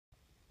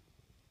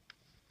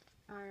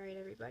Alright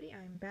everybody,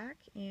 I'm back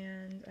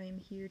and I'm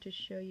here to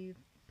show you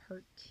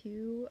part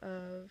 2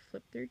 of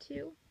Flip Through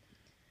 2.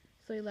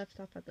 So we left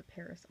off at the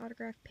Paris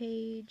autograph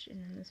page,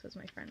 and then this was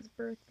my friend's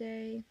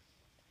birthday,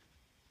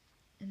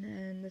 and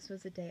then this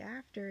was the day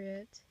after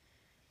it,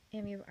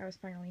 and I was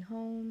finally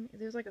home.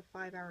 It was like a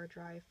 5-hour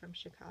drive from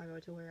Chicago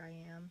to where I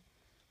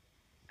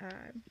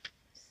am.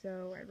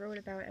 So I wrote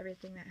about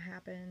everything that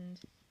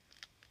happened,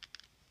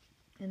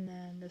 and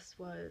then this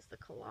was the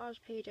collage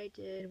page I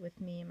did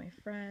with me and my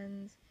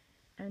friends.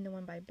 I'm the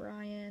one by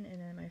Brian, and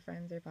then my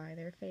friends are by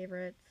their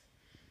favorites.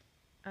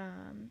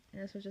 And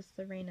this was just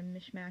a random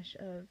mishmash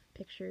of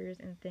pictures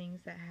and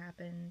things that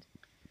happened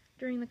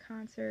during the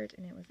concert,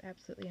 and it was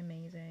absolutely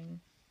amazing.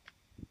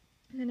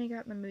 And then I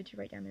got in the mood to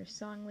write down their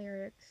song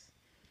lyrics.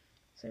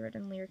 So I wrote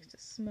down lyrics to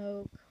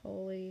Smoke,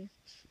 Holy,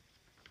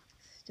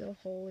 Still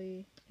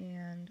Holy,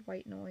 and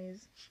White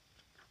Noise.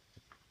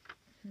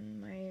 And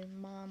my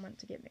mom went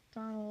to get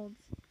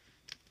McDonald's,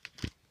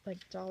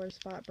 like dollar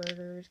spot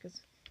burgers,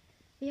 because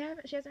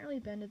she hasn't really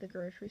been to the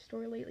grocery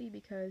store lately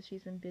because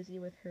she's been busy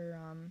with her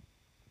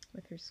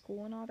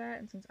school and all that,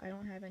 and since I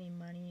don't have any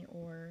money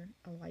or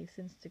a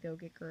license to go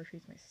get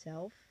groceries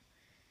myself,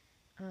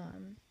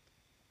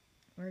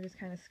 we're just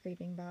kind of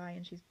scraping by,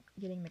 and she's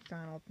getting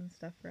McDonald's and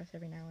stuff for us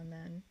every now and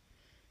then.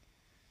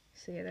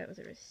 So yeah, that was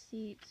a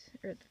receipt,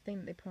 or the thing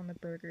that they put on the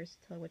burgers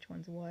to tell which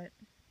one's what.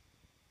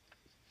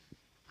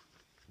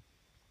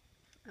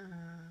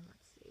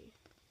 Let's see.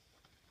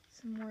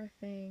 Some more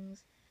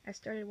things. I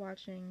started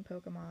watching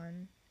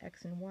Pokemon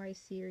X and Y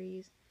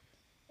series,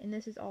 and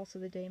this is also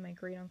the day my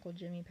great uncle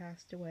Jimmy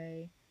passed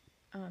away.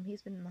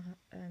 He's been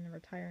in a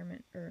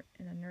retirement or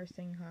in a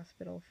nursing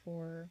hospital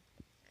for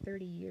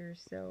 30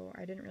 years, so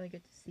I didn't really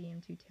get to see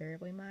him too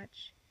terribly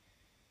much.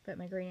 But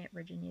my great aunt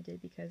Virginia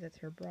did because it's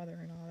her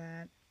brother and all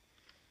that,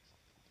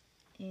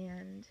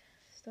 and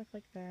stuff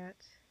like that.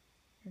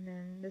 And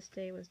then this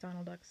day was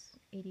Donald Duck's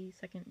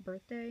 82nd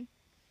birthday.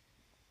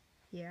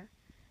 Yeah.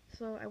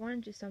 So I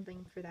wanted to do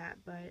something for that,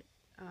 but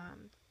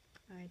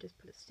I just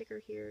put a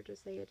sticker here to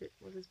say it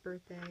was his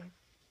birthday.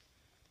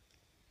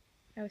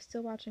 I was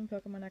still watching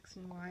Pokemon X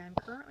and Y. I'm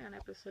currently on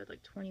episode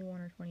like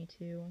 21 or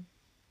 22.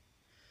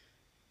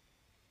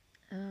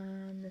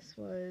 This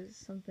was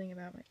something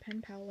about my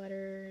pen pal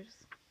letters.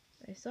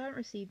 I still haven't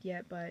received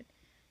yet, but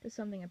just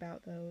something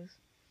about those.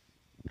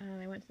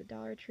 I went to the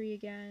Dollar Tree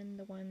again,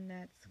 the one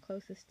that's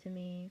closest to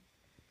me.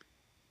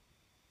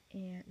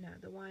 And no,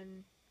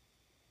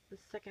 the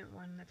second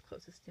one that's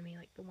closest to me,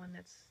 like the one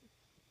that's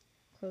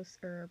close,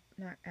 or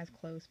not as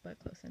close, but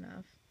close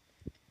enough.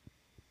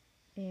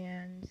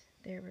 And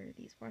there were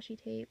these washi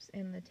tapes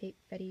and the tape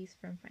fetties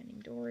from Finding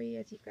Dory,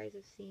 as you guys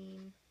have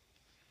seen.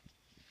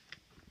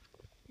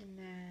 And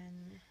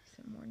then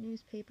some more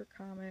newspaper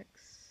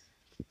comics.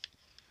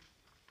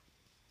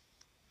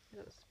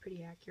 That was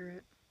pretty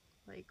accurate.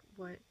 Like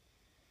what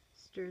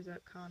stirs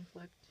up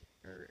conflict,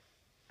 or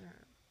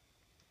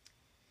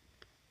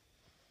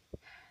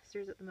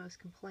stirs up the most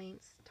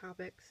complaints,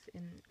 topics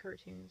in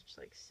cartoons, just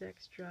like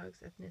sex, drugs,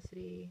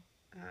 ethnicity,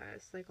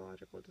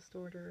 psychological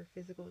disorder,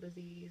 physical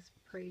disease,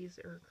 praise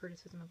or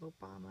criticism of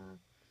Obama,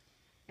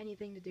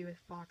 anything to do with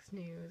Fox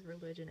News,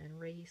 religion, and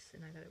race,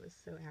 and I thought it was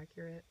so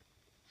accurate.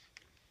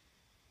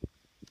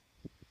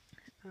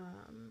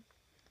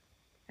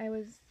 I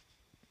was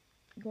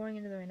going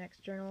into my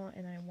next journal,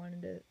 and I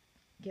wanted to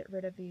get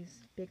rid of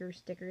these bigger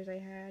stickers I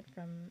had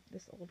from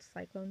this old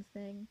Cyclones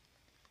thing,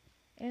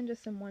 and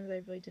just some ones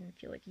I really didn't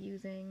feel like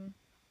using,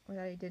 or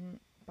that I didn't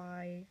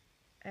buy.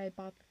 I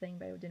bought the thing,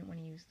 but I didn't want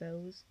to use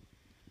those.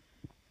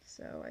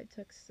 So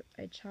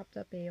I chopped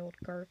up a old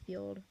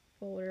Garfield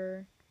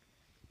folder,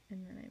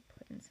 and then I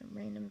put in some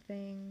random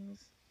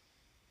things,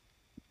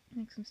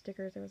 like some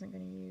stickers I wasn't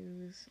going to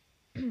use,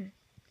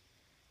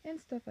 and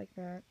stuff like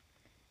that.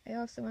 I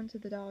also went to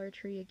the Dollar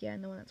Tree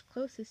again, the one that's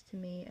closest to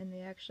me, and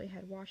they actually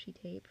had washi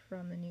tape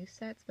from the new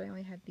sets, but I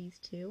only had these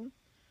two.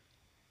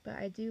 But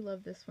I do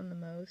love this one the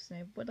most, and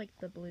I would like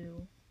the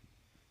blue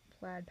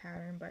plaid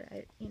pattern, but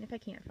if I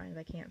can't find it,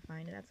 I can't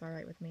find it. That's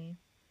alright with me.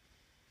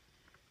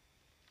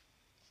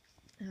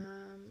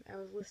 I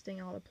was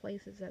listing all the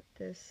places that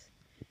this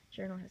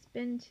journal has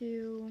been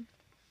to,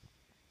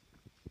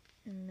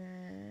 and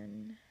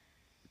then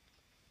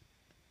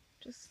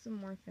just some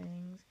more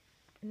things.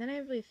 And then I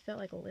really felt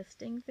like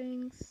listing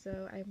things,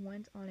 so I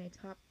went on a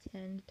top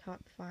 10,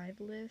 top 5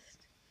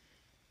 list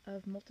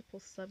of multiple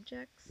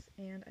subjects,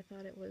 and I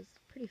thought it was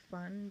pretty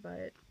fun,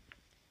 but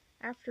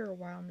after a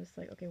while I'm just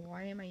like, okay,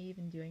 why am I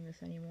even doing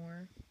this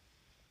anymore?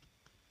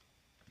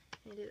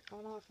 I did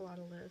an awful lot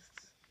of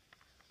lists.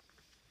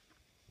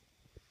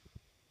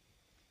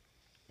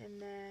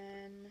 And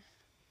then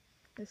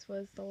this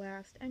was the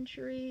last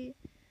entry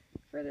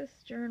for this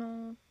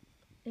journal,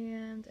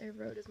 and I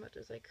wrote as much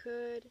as I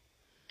could.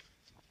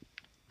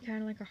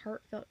 Kind of like a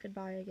heartfelt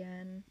goodbye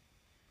again.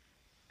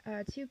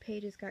 2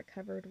 pages got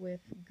covered with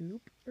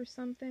goop or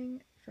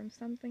something from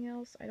something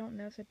else. I don't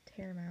know, so I had to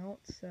tear them out.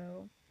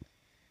 So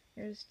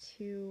there's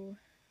 2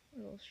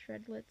 little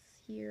shredlets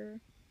here.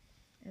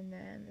 And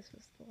then this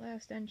was the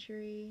last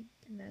entry,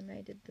 and then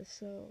I did the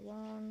so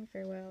long,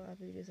 farewell, Auf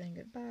Wiedersehen,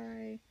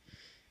 goodbye.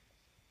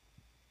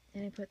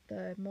 And I put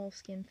the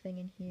moleskin thing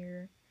in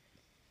here,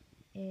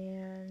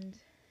 and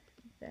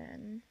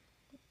then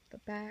the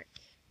back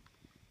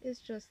is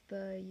just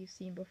the you've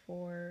seen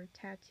before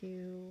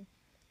tattoo,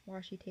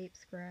 washi tape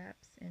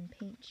scraps, and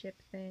paint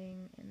chip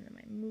thing, and then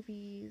my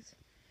movies.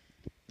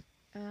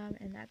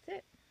 And that's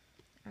it.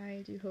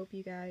 I do hope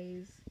you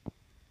guys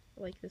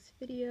like this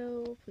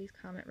video. Please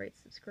comment, rate,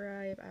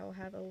 subscribe. I will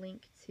have a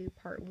link to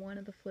part 1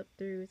 of the flip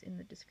throughs in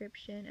the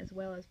description, as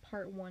well as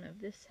part 1 of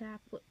this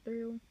half flip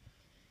through.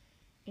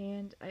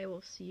 And I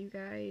will see you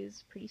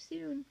guys pretty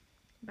soon.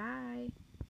 Bye!